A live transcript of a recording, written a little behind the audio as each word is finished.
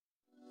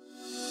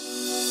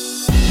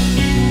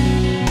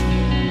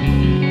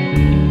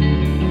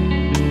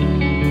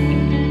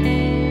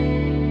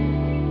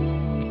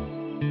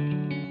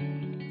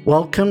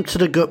Welcome to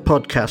the Gut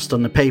Podcast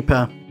on the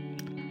paper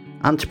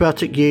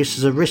Antibiotic Use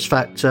as a Risk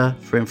Factor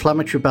for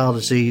Inflammatory Bowel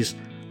Disease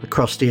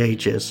Across the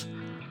Ages,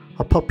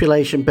 a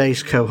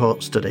population-based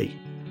cohort study,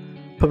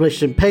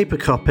 published in paper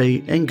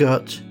copy in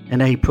Gut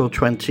in April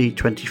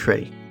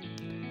 2023.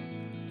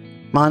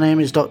 My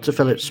name is Dr.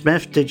 Philip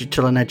Smith,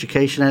 Digital and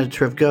Education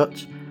Editor of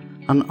Gut,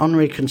 and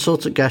Honorary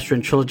Consultant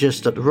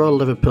Gastroenterologist at the Royal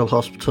Liverpool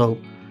Hospital,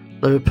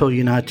 Liverpool,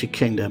 United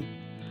Kingdom.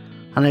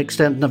 And I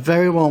extend a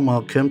very warm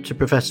welcome to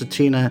Professor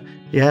Tina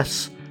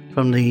Yes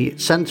from the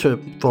Centre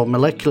for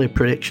Molecular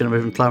Prediction of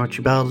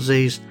Inflammatory Bowel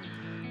Disease,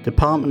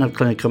 Department of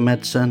Clinical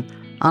Medicine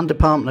and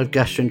Department of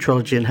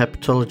Gastroenterology and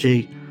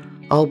Hepatology,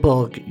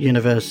 Aalborg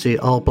University,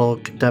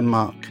 Aalborg,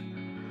 Denmark,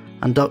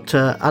 and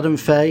Dr. Adam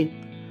Fay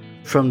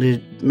from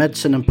the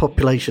Medicine and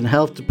Population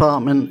Health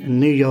Department in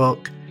New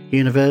York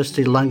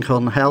University,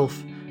 Langhorne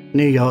Health,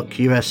 New York,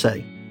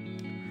 USA.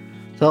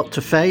 Dr.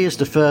 Fay is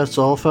the first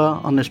author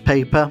on this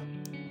paper,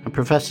 and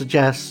Professor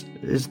Jess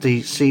is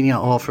the senior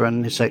author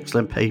on this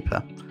excellent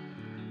paper.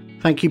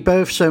 Thank you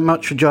both so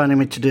much for joining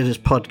me to do this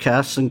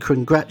podcast, and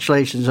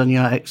congratulations on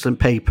your excellent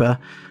paper,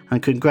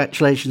 and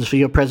congratulations for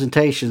your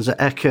presentations at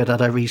ECHO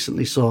that I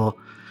recently saw.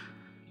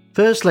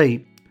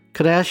 Firstly,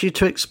 could I ask you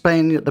to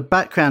explain the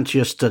background to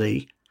your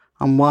study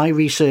and why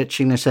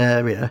researching this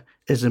area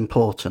is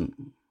important?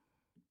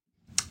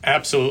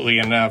 Absolutely.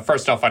 And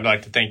first off, I'd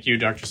like to thank you,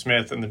 Dr.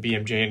 Smith, and the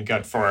BMJ and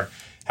Gut for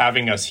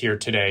having us here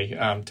today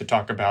to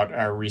talk about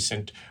our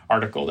recent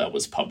article that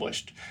was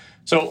published.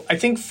 So I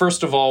think,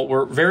 first of all,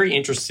 we're very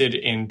interested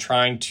in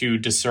trying to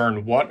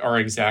discern what are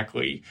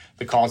exactly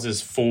the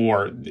causes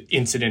for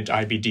incident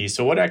IBD.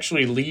 So what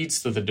actually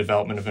leads to the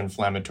development of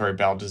inflammatory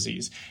bowel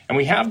disease? And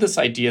we have this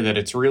idea that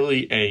it's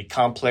really a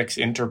complex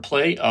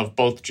interplay of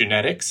both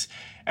genetics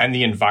and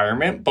the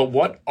environment, but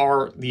what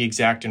are the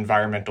exact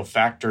environmental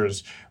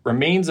factors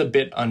remains a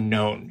bit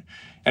unknown.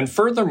 And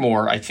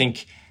furthermore, I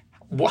think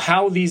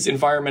how these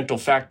environmental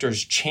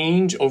factors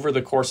change over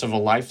the course of a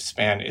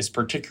lifespan is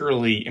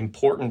particularly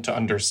important to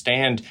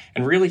understand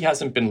and really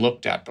hasn't been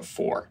looked at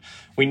before.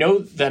 We know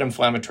that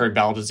inflammatory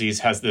bowel disease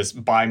has this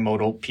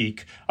bimodal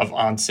peak of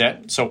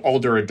onset, so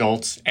older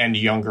adults and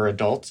younger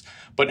adults,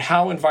 but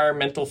how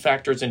environmental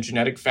factors and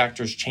genetic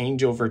factors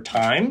change over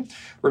time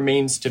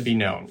remains to be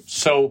known.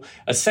 So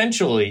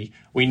essentially,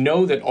 we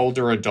know that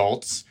older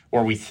adults,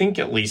 or we think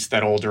at least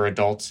that older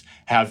adults,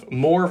 have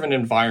more of an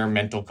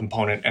environmental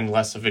component and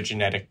less of a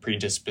genetic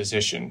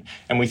predisposition.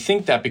 And we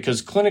think that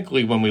because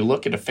clinically, when we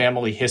look at a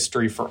family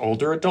history for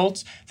older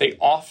adults, they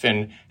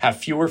often have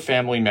fewer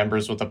family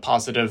members with a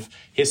positive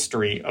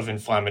history of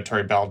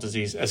inflammatory bowel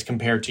disease as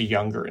compared to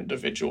younger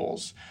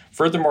individuals.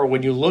 Furthermore,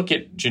 when you look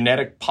at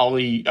genetic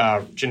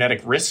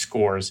risk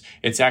scores,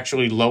 it's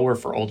actually lower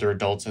for older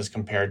adults as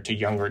compared to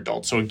younger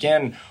adults. So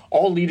again,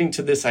 all leading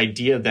to this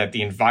idea that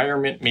the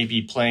environment may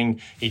be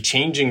playing a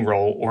changing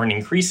role or an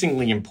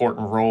increasingly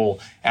important role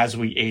as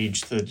we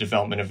age to the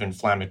development of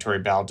inflammatory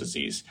bowel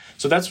disease.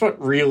 So that's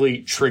what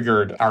really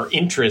triggered our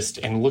interest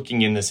in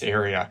looking in this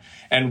area.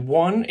 And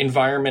one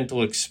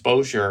environmental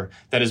exposure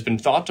that has been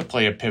thought to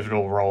play a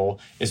pivotal role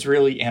is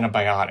really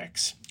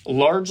antibiotics.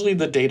 Largely,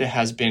 the data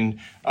has been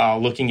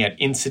looking at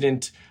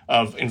incident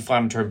of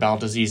inflammatory bowel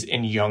disease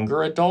in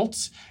younger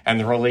adults and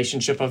the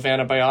relationship of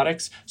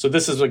antibiotics. So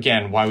this is,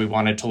 again, why we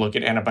wanted to look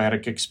at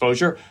antibiotic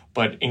exposure,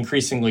 but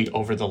increasingly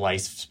over the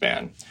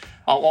lifespan.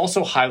 I'll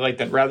also highlight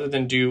that rather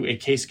than do a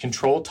case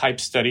control type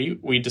study,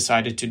 we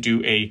decided to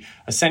do a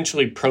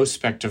essentially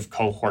prospective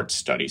cohort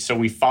study. So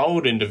we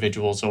followed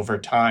individuals over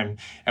time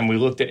and we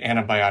looked at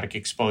antibiotic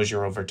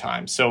exposure over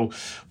time. So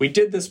we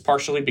did this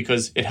partially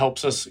because it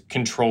helps us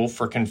control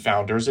for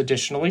confounders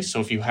additionally. So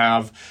if you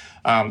have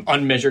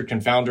unmeasured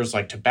confounders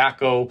like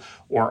tobacco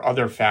or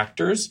other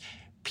factors,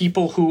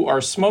 people who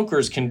are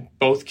smokers can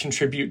both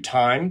contribute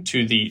time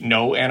to the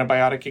no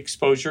antibiotic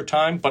exposure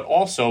time, but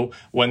also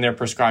when they're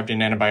prescribed an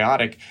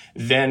antibiotic,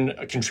 then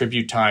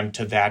contribute time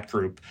to that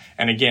group.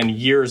 And again,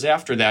 years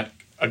after that,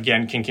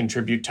 again, can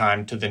contribute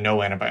time to the no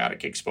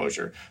antibiotic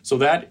exposure. So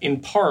that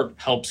in part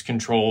helps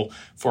control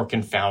for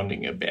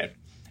confounding a bit.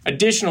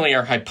 Additionally,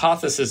 our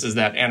hypothesis is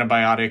that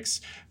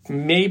antibiotics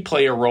may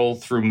play a role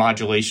through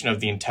modulation of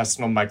the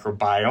intestinal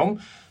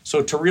microbiome.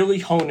 So to really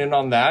hone in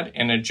on that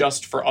and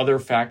adjust for other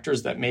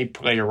factors that may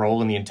play a role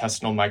in the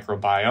intestinal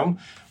microbiome,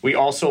 we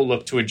also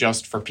look to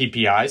adjust for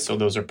PPI, so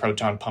those are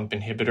proton pump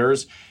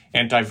inhibitors,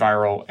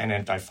 antiviral and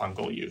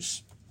antifungal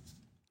use.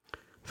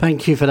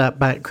 Thank you for that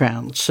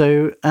background.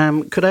 So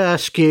could I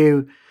ask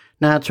you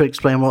now to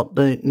explain what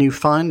the new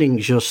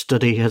findings your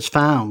study has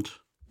found?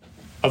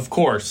 Of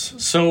course.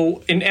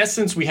 So in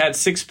essence, we had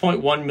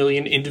 6.1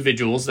 million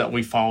individuals that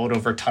we followed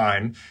over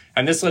time,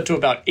 and this led to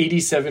about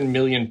 87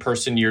 million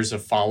person years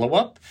of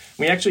follow-up.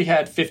 We actually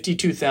had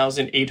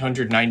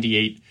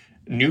 52,898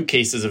 new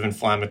cases of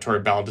inflammatory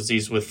bowel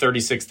disease, with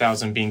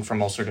 36,000 being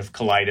from ulcerative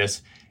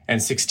colitis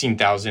and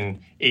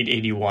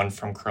 16,881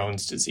 from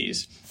Crohn's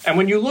disease. And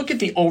when you look at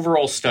the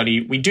overall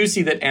study, we do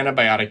see that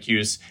antibiotic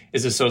use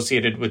is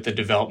associated with the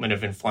development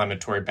of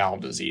inflammatory bowel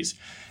disease.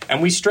 And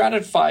we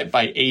stratify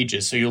by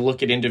ages. So you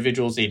look at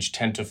individuals aged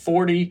 10 to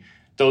 40,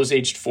 those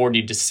aged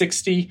 40 to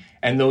 60,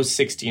 and those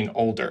 60 and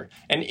older.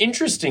 And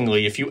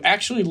interestingly, if you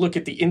actually look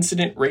at the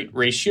incident rate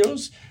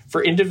ratios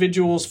for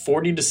individuals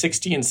 40 to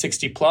 60 and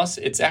 60 plus,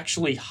 it's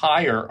actually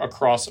higher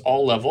across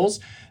all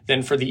levels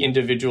than for the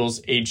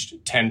individuals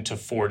aged 10 to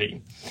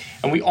 40.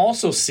 And we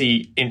also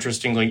see,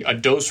 interestingly, a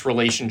dose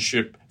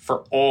relationship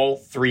for all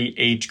three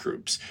age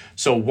groups.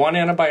 So one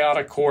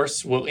antibiotic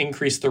course will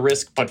increase the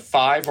risk, but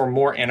 5 or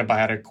more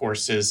antibiotic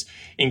courses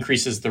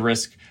increases the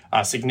risk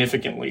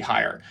significantly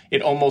higher.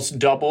 It almost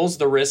doubles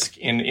the risk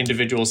in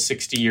individuals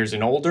 60 years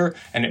and older,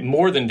 and it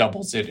more than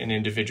doubles it in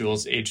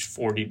individuals aged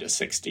 40 to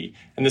 60.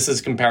 And this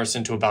is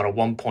comparison to about a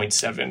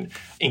 1.7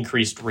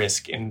 increased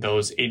risk in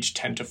those aged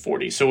 10 to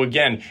 40. So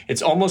again,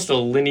 it's almost a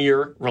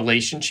linear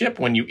relationship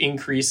when you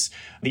increase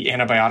the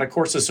antibiotic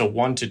courses. So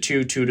 1 to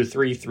 2, 2 to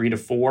 3, 3 to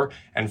 4,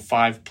 and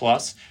 5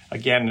 plus.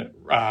 Again,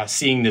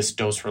 seeing this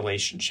dose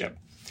relationship.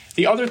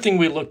 The other thing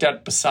we looked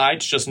at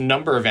besides just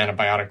number of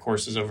antibiotic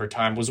courses over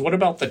time was what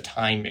about the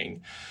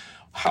timing?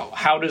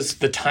 How does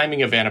the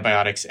timing of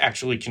antibiotics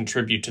actually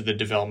contribute to the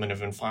development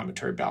of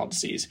inflammatory bowel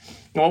disease?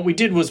 And what we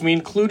did was we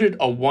included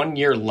a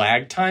 1-year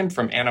lag time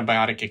from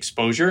antibiotic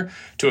exposure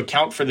to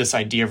account for this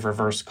idea of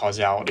reverse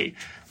causality.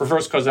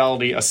 Reverse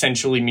causality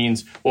essentially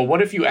means, well,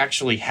 what if you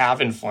actually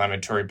have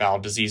inflammatory bowel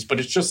disease, but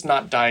it's just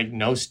not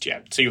diagnosed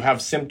yet? So you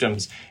have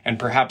symptoms and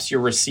perhaps you're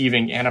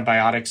receiving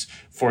antibiotics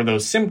for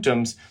those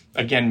symptoms.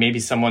 Again, maybe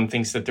someone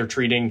thinks that they're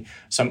treating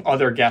some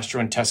other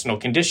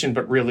gastrointestinal condition,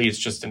 but really it's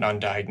just an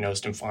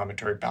undiagnosed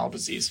inflammatory bowel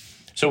disease.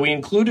 So we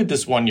included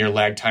this 1-year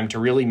lag time to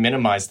really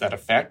minimize that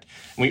effect.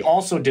 And we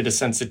also did a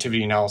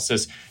sensitivity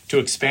analysis to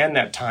expand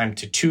that time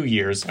to 2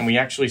 years, and we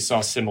actually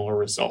saw similar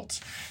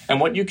results.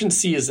 And what you can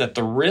see is that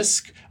the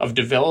risk of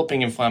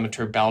developing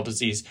inflammatory bowel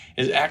disease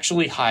is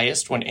actually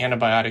highest when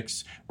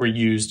antibiotics were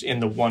used in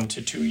the 1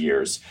 to 2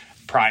 years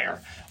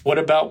prior. What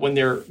about when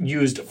they're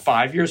used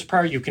 5 years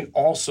prior? You can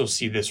also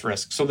see this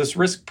risk. So this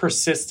risk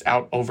persists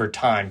out over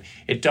time.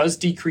 It does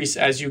decrease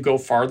as you go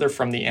farther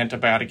from the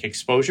antibiotic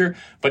exposure,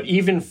 but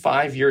even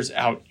 5 years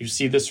out, you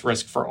see this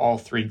risk for all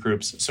three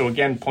groups. So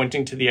again,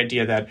 pointing to the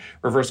idea that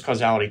reverse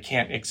causality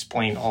can't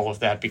explain all of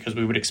that because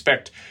we would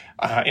expect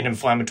an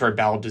inflammatory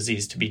bowel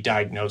disease to be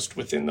diagnosed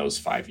within those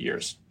 5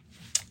 years.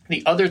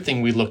 The other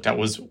thing we looked at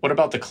was what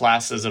about the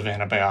classes of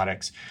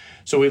antibiotics?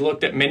 So we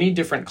looked at many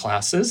different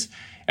classes.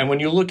 And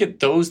when you look at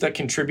those that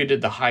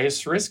contributed the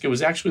highest risk, it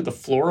was actually the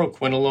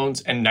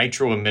fluoroquinolones and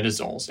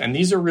nitroimidazoles. And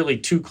these are really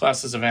two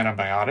classes of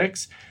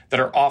antibiotics that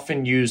are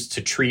often used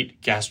to treat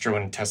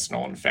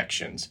gastrointestinal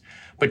infections.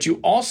 But you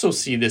also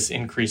see this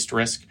increased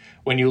risk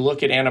when you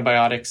look at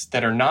antibiotics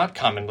that are not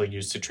commonly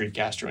used to treat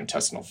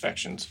gastrointestinal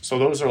infections. So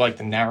those are like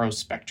the narrow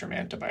spectrum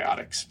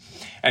antibiotics.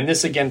 And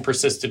this again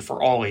persisted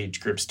for all age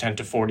groups, 10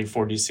 to 40,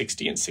 40 to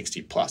 60, and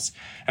 60 plus.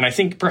 And I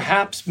think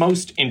perhaps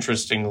most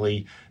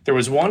interestingly, there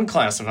was one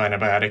class of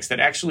antibiotics that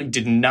actually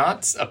did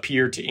not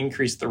appear to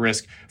increase the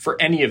risk for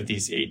any of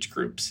these age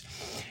groups.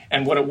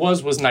 And what it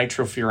was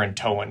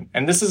nitrofurantoin.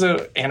 And this is an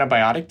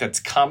antibiotic that's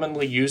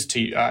commonly used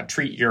to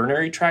treat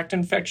urinary tract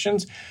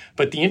infections.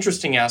 But the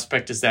interesting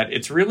aspect is that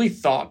it's really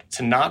thought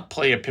to not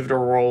play a pivotal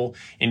role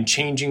in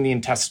changing the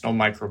intestinal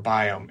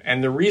microbiome.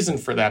 And the reason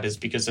for that is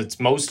because it's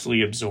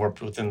mostly absorbed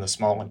within the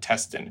small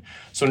intestine.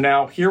 So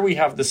now here we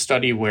have the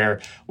study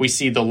where we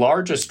see the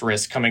largest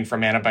risk coming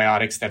from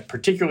antibiotics that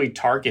particularly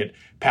target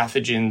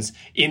pathogens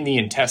in the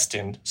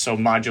intestine, so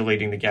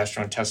modulating the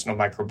gastrointestinal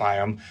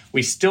microbiome.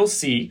 We still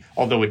see,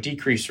 although a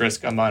decreased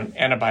risk among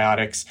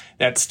antibiotics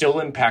that still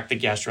impact the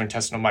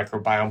gastrointestinal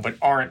microbiome, but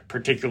aren't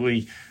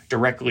particularly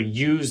directly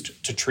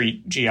used to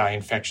treat GI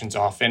infections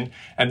often.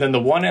 And then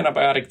the one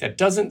antibiotic that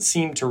doesn't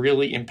seem to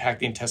really impact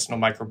the intestinal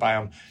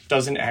microbiome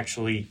doesn't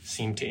actually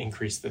seem to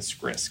increase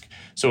this risk.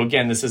 So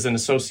again, this is an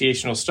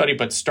associational study,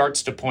 but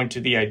starts to point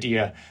to the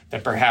idea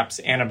that perhaps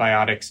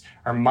antibiotics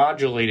are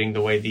modulating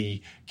the way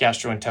the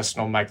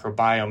gastrointestinal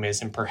microbiome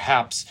is and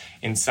perhaps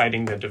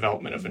inciting the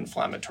development of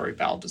inflammatory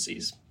bowel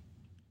disease.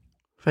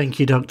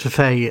 Thank you, Dr.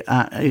 Fay.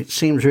 It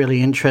seems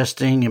really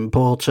interesting,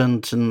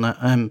 important,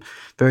 and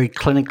very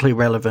clinically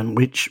relevant,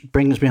 which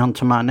brings me on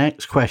to my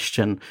next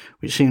question,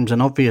 which seems an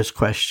obvious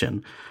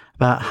question,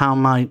 about how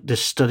might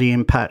this study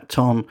impact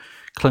on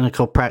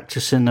clinical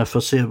practice in the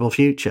foreseeable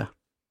future?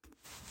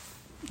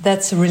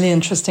 That's a really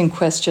interesting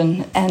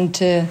question.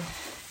 And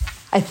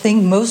I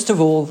think most of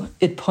all,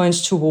 it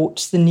points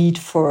towards the need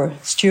for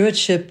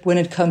stewardship when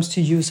it comes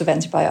to use of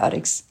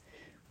antibiotics.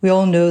 We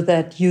all know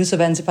that use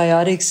of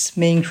antibiotics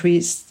may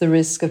increase the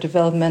risk of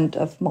development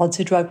of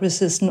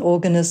multi-drug-resistant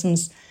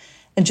organisms.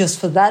 And just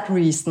for that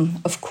reason,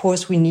 of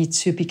course, we need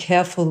to be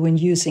careful when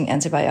using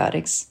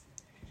antibiotics.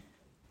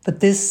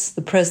 But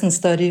the present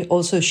study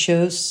also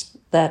shows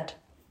that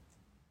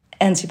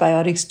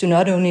antibiotics do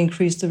not only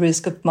increase the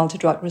risk of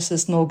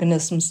multi-drug-resistant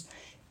organisms,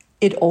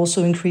 it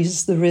also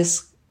increases the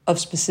risk of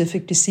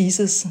specific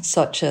diseases,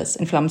 such as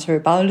inflammatory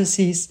bowel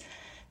disease,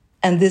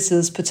 and this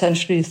is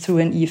potentially through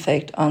an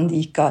effect on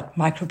the gut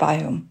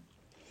microbiome.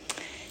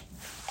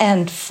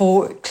 And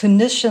for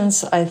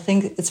clinicians, I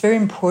think it's very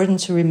important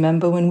to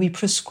remember when we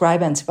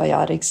prescribe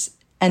antibiotics,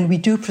 and we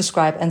do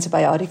prescribe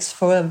antibiotics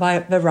for a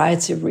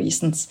variety of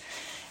reasons,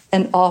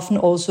 and often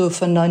also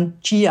for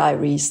non-GI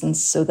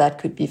reasons. So that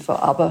could be for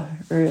upper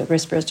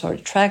respiratory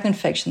tract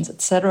infections,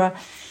 etc.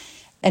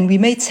 And we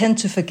may tend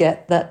to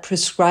forget that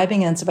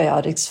prescribing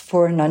antibiotics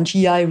for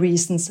non-GI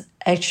reasons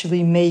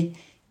actually may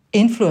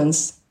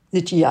influence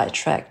the GI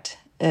tract,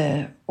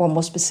 or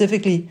more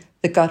specifically,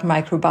 the gut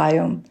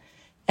microbiome.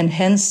 And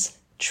hence,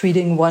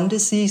 treating one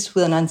disease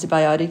with an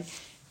antibiotic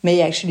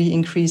may actually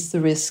increase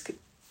the risk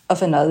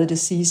of another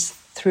disease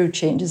through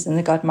changes in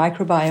the gut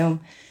microbiome,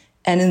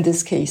 and in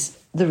this case,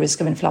 the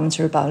risk of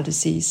inflammatory bowel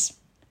disease.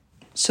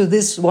 So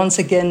this once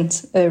again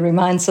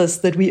reminds us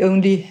that we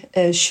only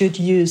should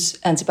use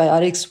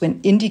antibiotics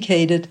when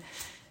indicated,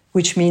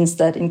 which means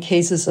that in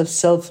cases of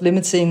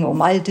self-limiting or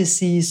mild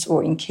disease,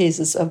 or in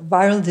cases of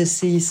viral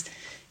disease,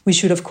 we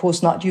should of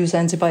course not use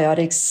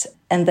antibiotics.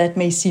 And that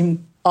may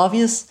seem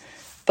obvious,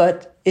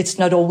 but it's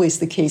not always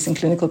the case in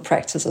clinical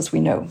practice, as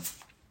we know.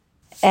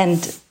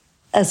 And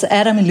as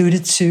Adam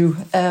alluded to,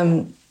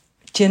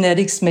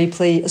 genetics may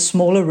play a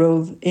smaller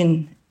role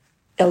in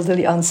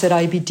elderly onset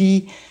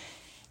IBD.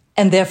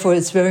 And therefore,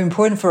 it's very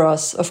important for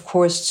us, of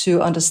course,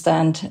 to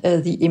understand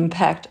the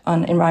impact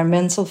on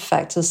environmental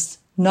factors,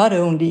 not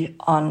only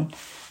on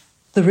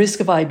the risk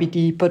of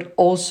IBD, but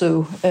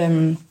also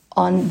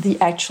on the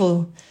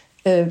actual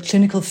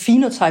clinical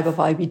phenotype of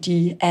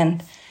IBD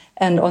and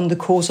on the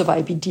course of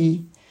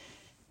IBD.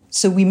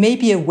 So we may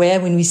be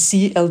aware when we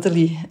see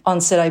elderly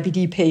onset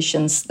IBD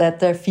patients that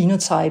their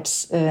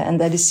phenotypes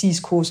and their disease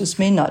courses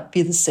may not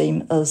be the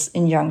same as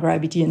in younger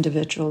IBD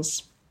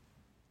individuals.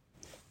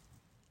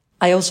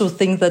 I also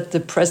think that the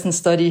present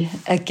study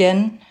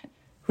again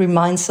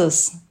reminds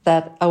us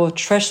that our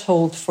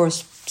threshold for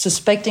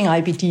suspecting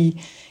IBD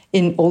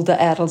in older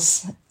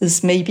adults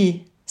is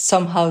maybe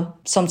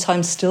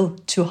sometimes still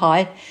too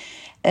high,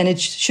 and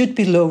it should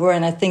be lower.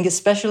 And I think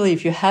especially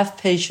if you have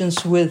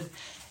patients with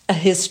a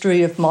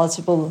history of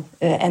multiple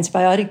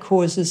antibiotic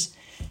courses,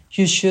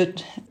 you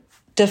should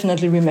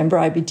definitely remember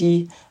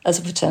IBD as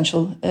a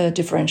potential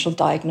differential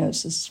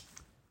diagnosis.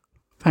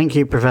 Thank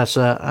you,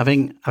 Professor. I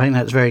think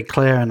that's very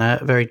clear and a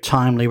very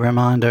timely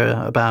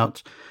reminder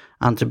about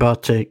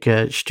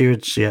antibiotic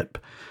stewardship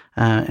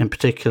in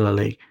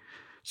particularly.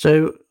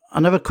 So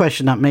another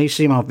question that may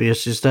seem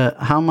obvious is that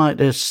how might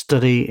this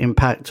study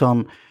impact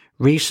on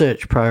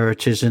research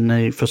priorities in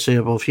the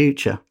foreseeable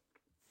future?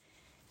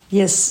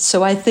 Yes,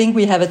 so I think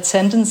we have a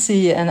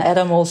tendency, and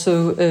Adam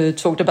also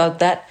talked about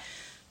that,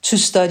 to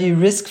study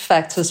risk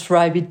factors for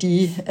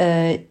IBD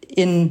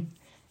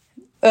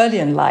early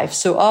in life.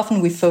 So often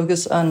we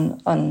focus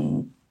on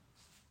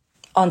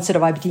onset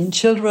of IBD in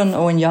children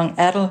or in young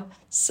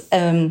adults,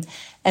 and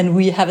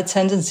we have a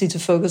tendency to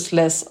focus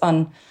less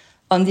on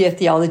the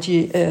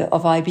etiology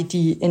of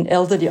IBD in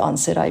elderly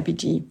onset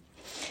IBD.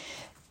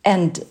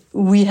 And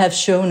we have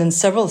shown in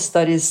several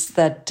studies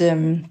that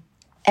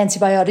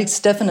antibiotics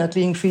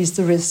definitely increase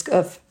the risk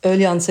of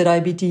early onset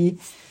IBD.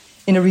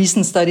 In a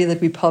recent study that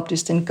we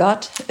published in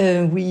Gut,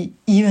 we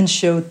even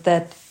showed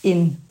that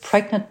in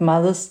pregnant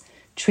mothers,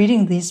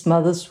 treating these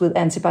mothers with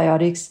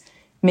antibiotics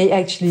may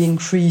actually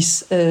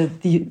increase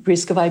the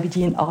risk of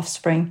IBD in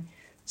offspring.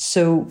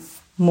 So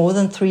more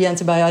than 3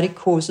 antibiotic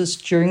courses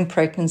during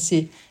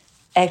pregnancy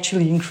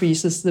actually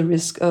increases the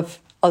risk of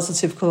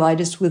ulcerative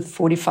colitis with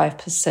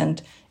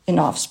 45% in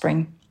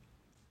offspring.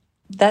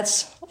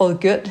 That's all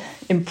good,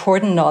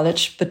 important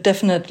knowledge, but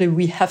definitely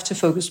we have to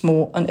focus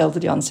more on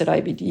elderly onset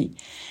IBD.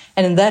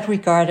 And in that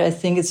regard, I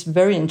think it's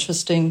very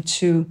interesting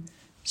to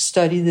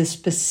study the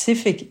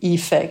specific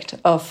effect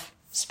of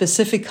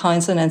specific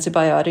kinds of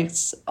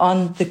antibiotics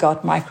on the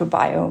gut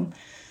microbiome.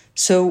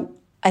 So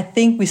I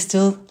think we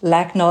still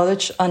lack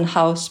knowledge on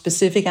how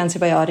specific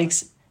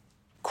antibiotics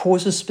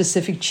causes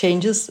specific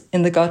changes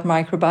in the gut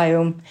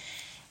microbiome,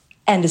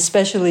 and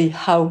especially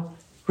how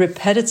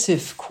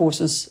repetitive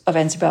courses of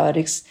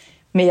antibiotics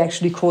may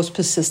actually cause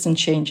persistent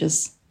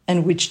changes,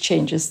 and which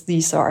changes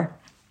these are.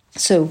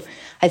 So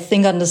I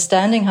think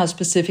understanding how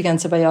specific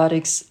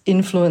antibiotics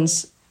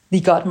influence the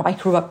gut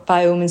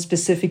microbiome in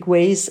specific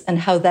ways and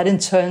how that in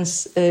turn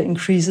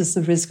increases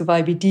the risk of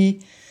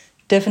IBD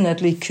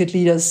definitely could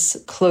lead us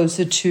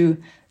closer to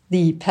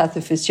the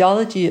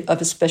pathophysiology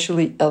of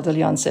especially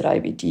elderly onset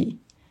IBD.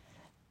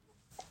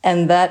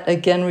 And that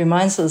again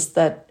reminds us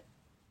that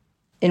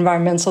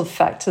environmental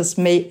factors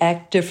may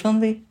act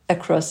differently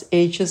across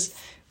ages,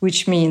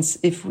 which means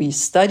if we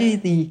study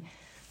the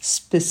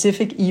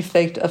specific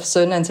effect of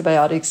certain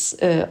antibiotics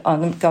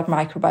on the gut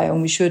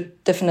microbiome, we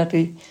should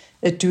definitely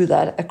do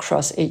that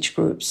across age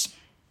groups.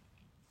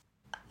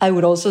 I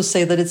would also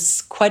say that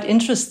it's quite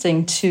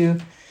interesting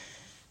to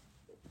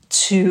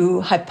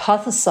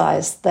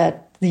hypothesize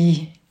that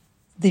the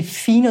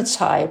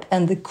phenotype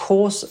and the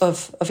course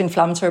of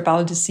inflammatory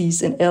bowel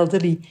disease in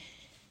elderly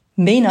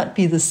may not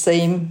be the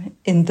same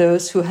in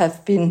those who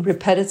have been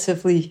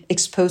repetitively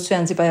exposed to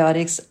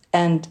antibiotics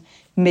and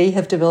may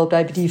have developed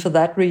IBD for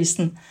that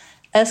reason,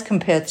 as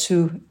compared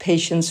to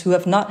patients who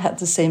have not had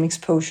the same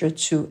exposure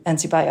to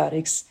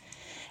antibiotics.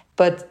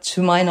 But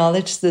to my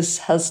knowledge, this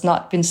has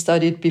not been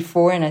studied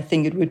before, and I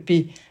think it would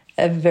be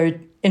a very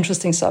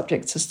interesting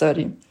subject to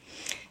study.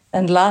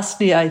 And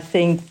lastly, I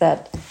think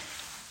that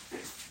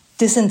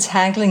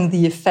disentangling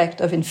the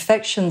effect of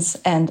infections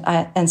and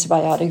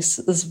antibiotics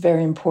is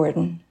very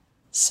important.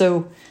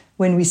 So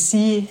when we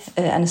see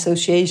an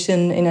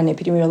association in an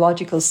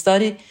epidemiological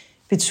study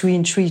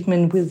between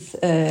treatment with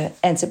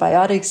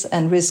antibiotics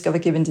and risk of a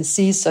given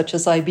disease, such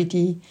as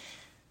IBD,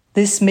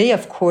 this may,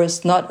 of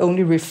course, not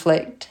only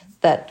reflect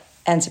that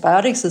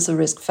antibiotics is a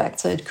risk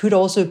factor, it could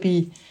also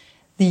be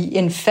the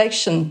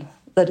infection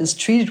that is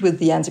treated with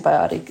the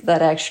antibiotic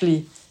that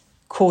actually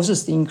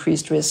causes the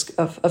increased risk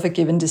of a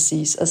given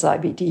disease as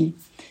IBD.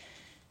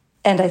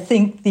 And I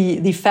think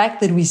the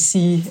fact that we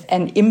see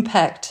an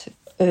impact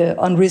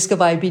on risk of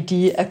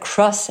IBD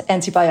across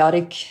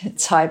antibiotic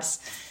types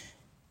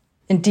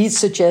indeed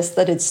suggests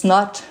that it's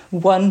not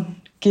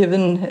one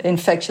given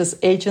infectious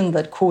agent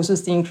that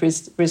causes the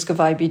increased risk of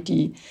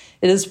IBD.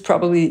 It is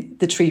probably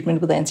the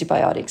treatment with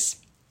antibiotics.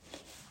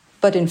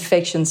 But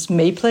infections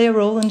may play a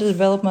role in the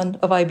development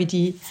of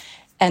IBD,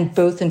 and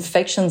both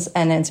infections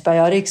and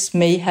antibiotics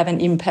may have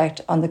an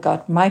impact on the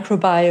gut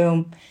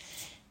microbiome.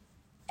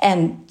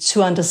 And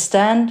to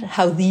understand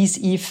how these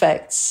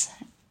effects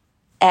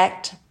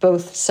act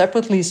both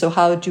separately, so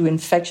how do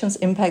infections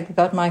impact the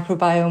gut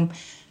microbiome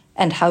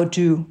and how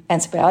do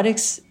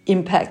antibiotics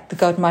impact the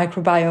gut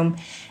microbiome,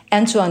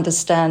 and to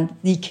understand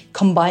the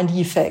combined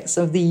effects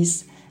of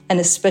these, and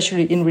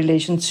especially in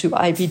relation to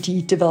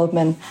IBD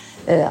development,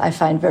 I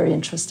find very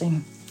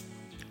interesting.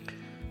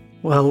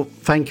 Well,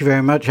 thank you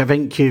very much. I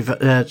think you've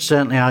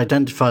certainly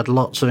identified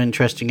lots of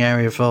interesting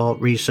area for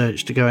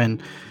research to go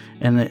in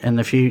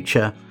the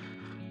future.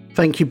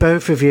 Thank you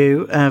both of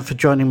you for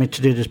joining me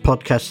to do this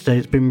podcast today.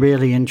 It's been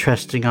really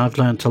interesting. I've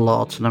learned a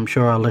lot, and I'm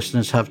sure our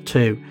listeners have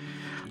too.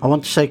 I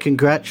want to say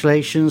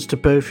congratulations to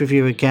both of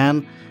you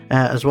again,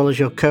 as well as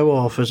your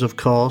co-authors, of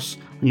course,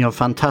 and your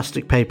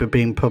fantastic paper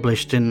being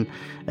published in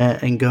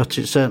Gut.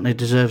 It certainly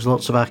deserves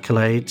lots of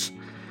accolades.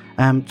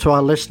 To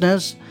our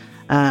listeners,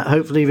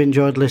 hopefully you've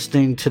enjoyed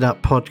listening to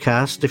that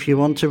podcast. If you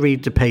want to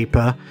read the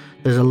paper,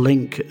 there's a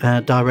link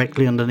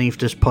directly underneath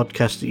this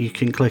podcast that you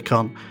can click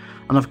on.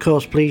 And of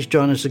course, please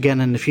join us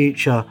again in the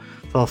future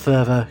for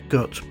further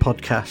Gut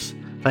podcasts.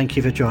 Thank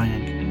you for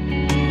joining.